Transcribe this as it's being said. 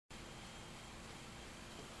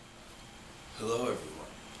Hello,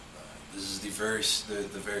 everyone. This is the very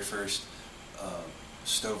first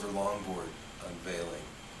Stover Longboard unveiling.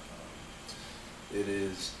 It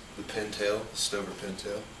is the Pintail, Stover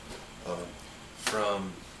Pintail.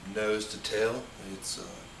 From nose to tail, it's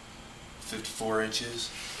 54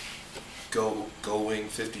 inches. Gull wing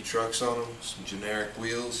 50 trucks on them, some generic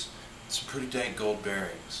wheels, some pretty dank gold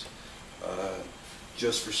bearings.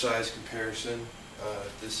 Just for size comparison,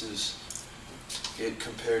 this is it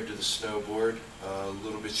compared to the snowboard, a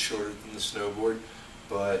little bit shorter than the snowboard,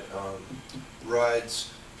 but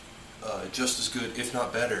rides just as good, if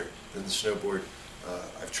not better, than the snowboard.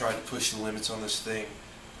 I've tried to push the limits on this thing.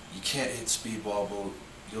 You can't hit speed wobble.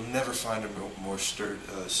 You'll never find a more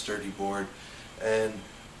sturdy board, and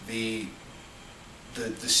the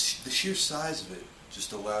sheer size of it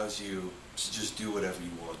just allows you to just do whatever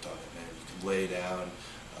you want on it, man. You can lay down,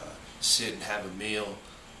 sit and have a meal.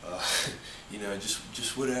 You know,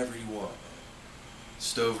 just whatever you want.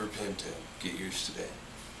 Stover Pintail. Get yours today.